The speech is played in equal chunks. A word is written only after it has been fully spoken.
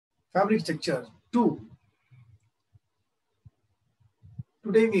fabric structure 2.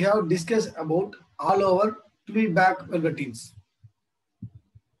 Today we have discussed about all over twill back velveteens.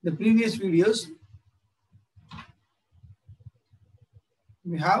 The previous videos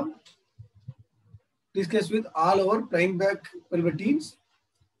we have discussed with all over plain back velveteens,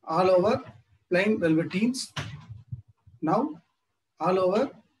 all over plain velveteens. Now all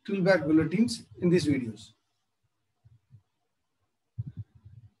over twill back velveteens in these videos.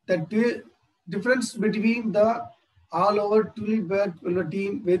 The difference between the all over twill back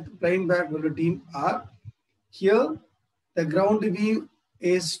velveteen with plain back velveteen are here the ground weave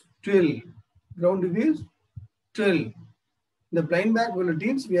is twill. Ground weave is twill. The plain back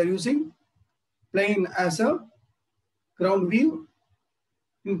velveteens we are using plain as a ground weave.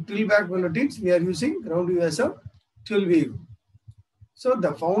 In twill back velveteens we are using ground weave as a twill weave. So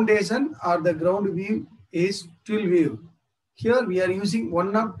the foundation or the ground weave is twill weave. Here we are using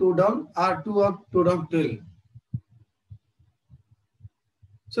 1 up, 2 down or 2 up, 2 down twill.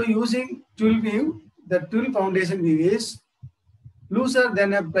 So using twill weave, the twill foundation weave is looser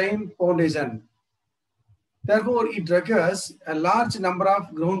than a plain foundation. Therefore, it requires a large number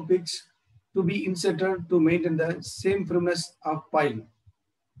of ground picks to be inserted to maintain the same firmness of pile.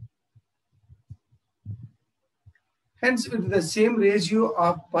 Hence, with the same ratio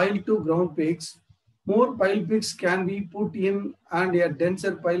of pile to ground picks, more pile picks can be put in and a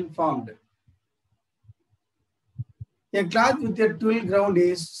denser pile formed. A cloth with a twill ground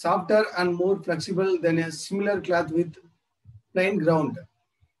is softer and more flexible than a similar cloth with plain ground.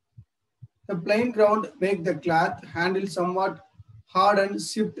 The plain ground makes the cloth handle somewhat hard and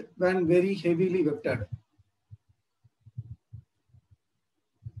stiff when very heavily wefted.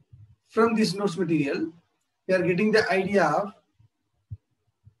 From this notes material, we are getting the idea of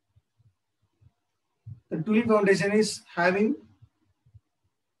the twill foundation is having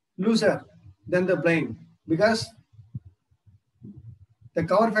looser than the plain because the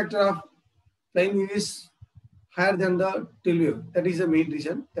cover factor of plain weave is higher than the twill weave. That is the main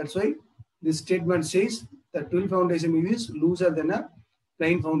reason. That's why this statement says the twill foundation weave is looser than a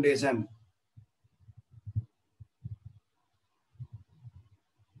plain foundation.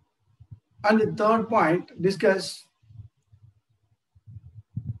 And the third point, discuss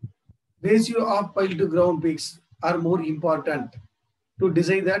ratio of pile to ground peaks are more important to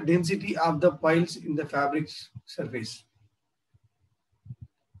decide the density of the piles in the fabric surface.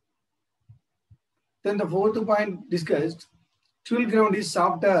 Then the fourth point discussed, twill ground is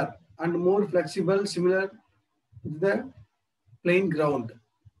softer and more flexible, similar to the plain ground.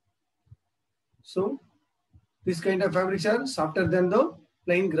 So this kind of fabrics are softer than the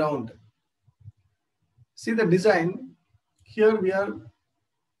plain ground. See the design. Here we are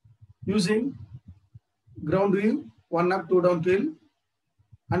using ground weave 1 up, 2 down twill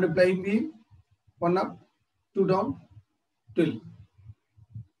and plain weave 1 up, 2 down twill.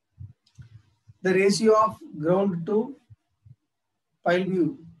 The ratio of ground to pile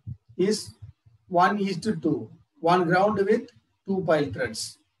weave is 1:2. 1 ground with 2 pile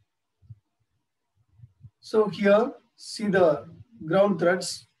threads. So here see the ground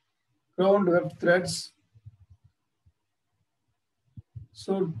threads, ground weft threads.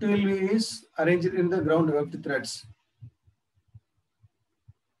 So twill weave is arranged in the ground weft threads.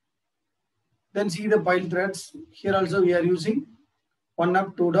 Then see the pile threads. Here also we are using 1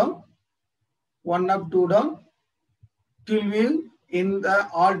 up, 2 down, 1 up, 2 down, twill weave in the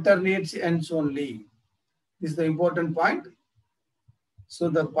alternate ends only. This is the important point. So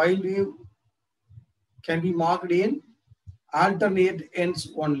the pile weave can be marked in alternate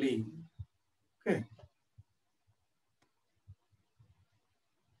ends only. Okay.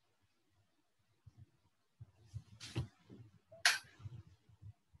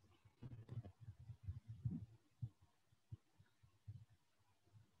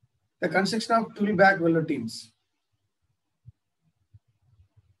 The construction of twill back velveteens.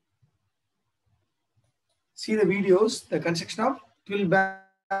 See the videos, the construction of twill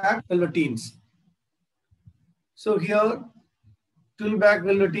back velveteens. So here, twill back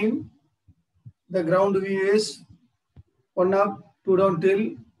velveteen, the ground weave is 1 up, 2 down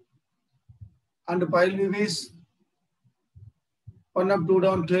twill, and the pile weave is 1 up, 2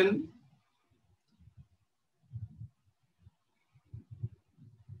 down twill.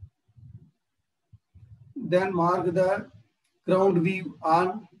 Then mark the ground weave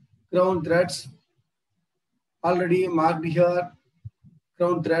on ground threads. Already marked here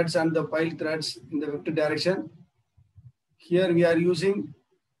ground threads and the pile threads in the vector direction. Here we are using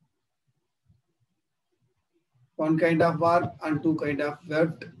one kind of warp and two kind of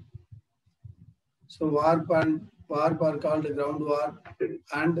weft. So warp and warp are called ground warp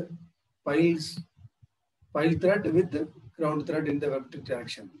and pile thread with ground thread in the vertical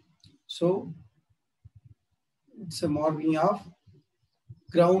direction. So it's a marking of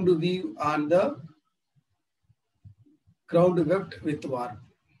ground weave on the ground weft with warp.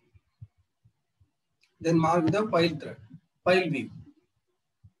 Then mark the pile weave.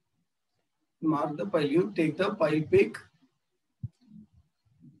 Mark the pile weave, take the pile pick,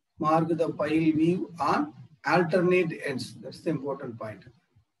 mark the pile weave on alternate ends. That's the important point.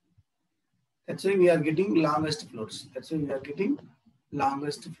 That's why we are getting longest floats.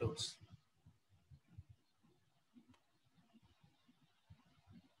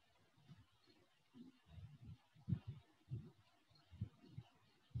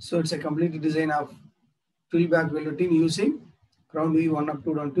 So it's a complete design of twill back velveteen using ground weave 1 up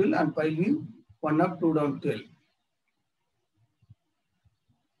 2 down twill and pile weave 1 up 2 down twill.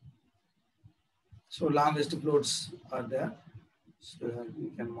 So longest floats are there. So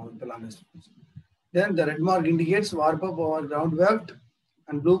we can mark the longest floats. Then the red mark indicates warp up over ground weft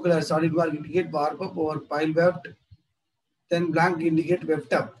and blue color solid mark indicate warp up over pile weft. Then blank indicate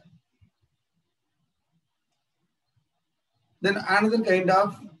weft up. Then another kind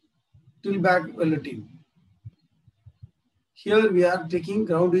of twill back velveteen. Here we are taking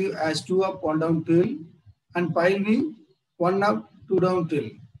ground weave as 2 up 1 down twill and pile weave 1 up 2 down twill.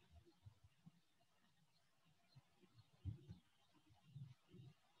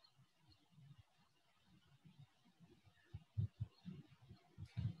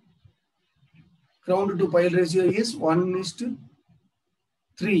 Ground to pile ratio is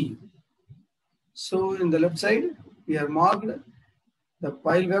 1:3. So in the left side, we are marked the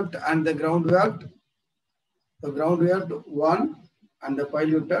pile weft and the ground weft. The ground weft 1 and the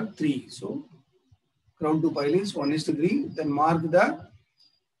pile weft 3. So ground to pile is 1:3. Then mark the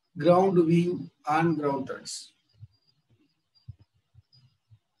ground weave and ground threads.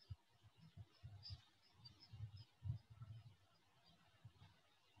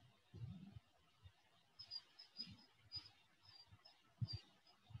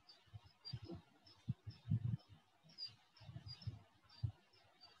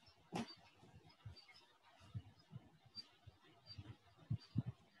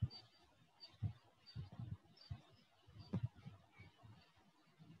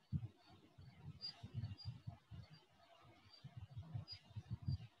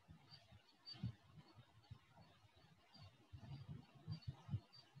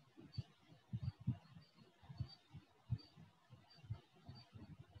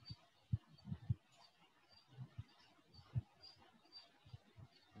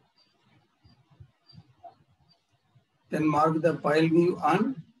 Then mark the pile weave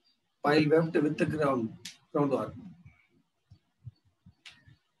and pile weft with the ground warp.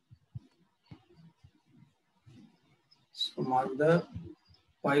 So mark the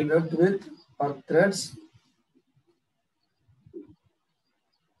pile weft with warp threads.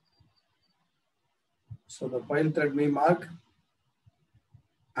 So the pile thread may mark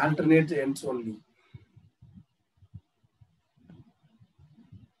alternate ends only.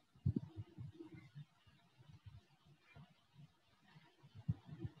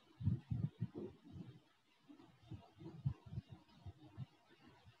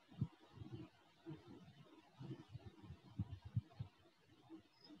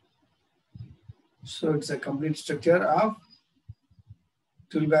 So it's a complete structure of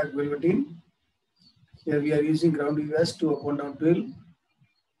twill back velveteen. Here we are using ground weave as 2 up 1 down twill.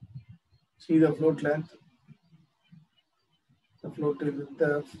 See the float length. The float is with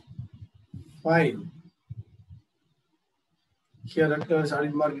the 5. Here red color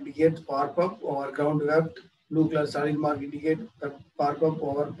solid mark indicates warp up over ground weft. Blue color solid mark indicates warp up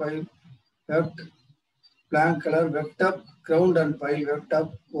over pile weft. Blank color weft up, ground and pile weft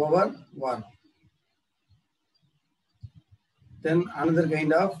up over warp. Then another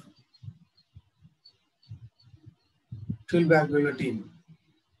kind of twill back velveteen.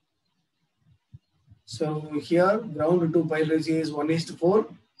 So here ground to pile ratio is 1:4.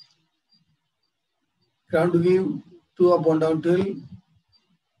 Ground weave 2 up 1 down twill.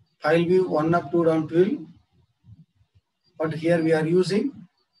 Pile weave 1 up 2 down twill. But here we are using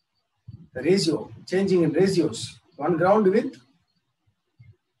the ratio, changing in ratios. 1 ground with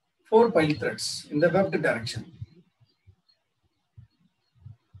 4 pile threads in the weft direction.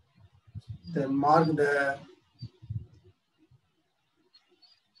 Then mark the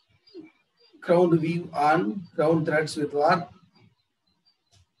ground weave on ground threads with warp.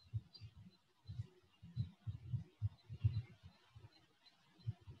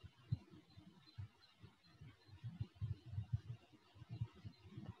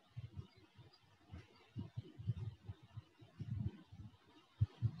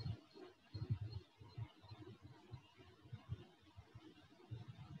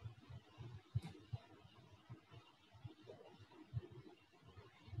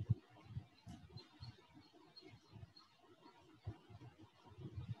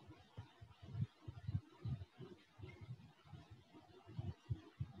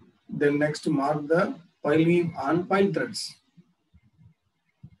 Then next mark the pile weave on pile threads.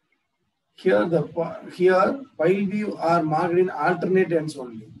 Here pile weave are marked in alternate ends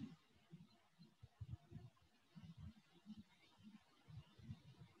only.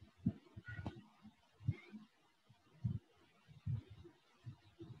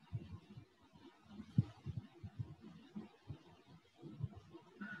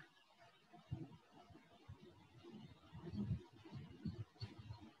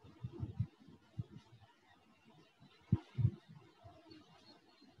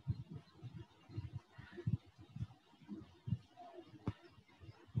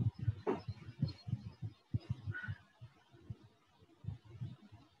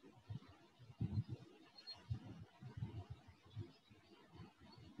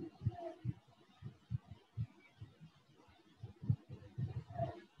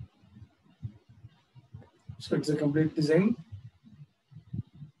 So it's a complete design.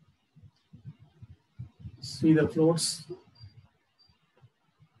 See the floats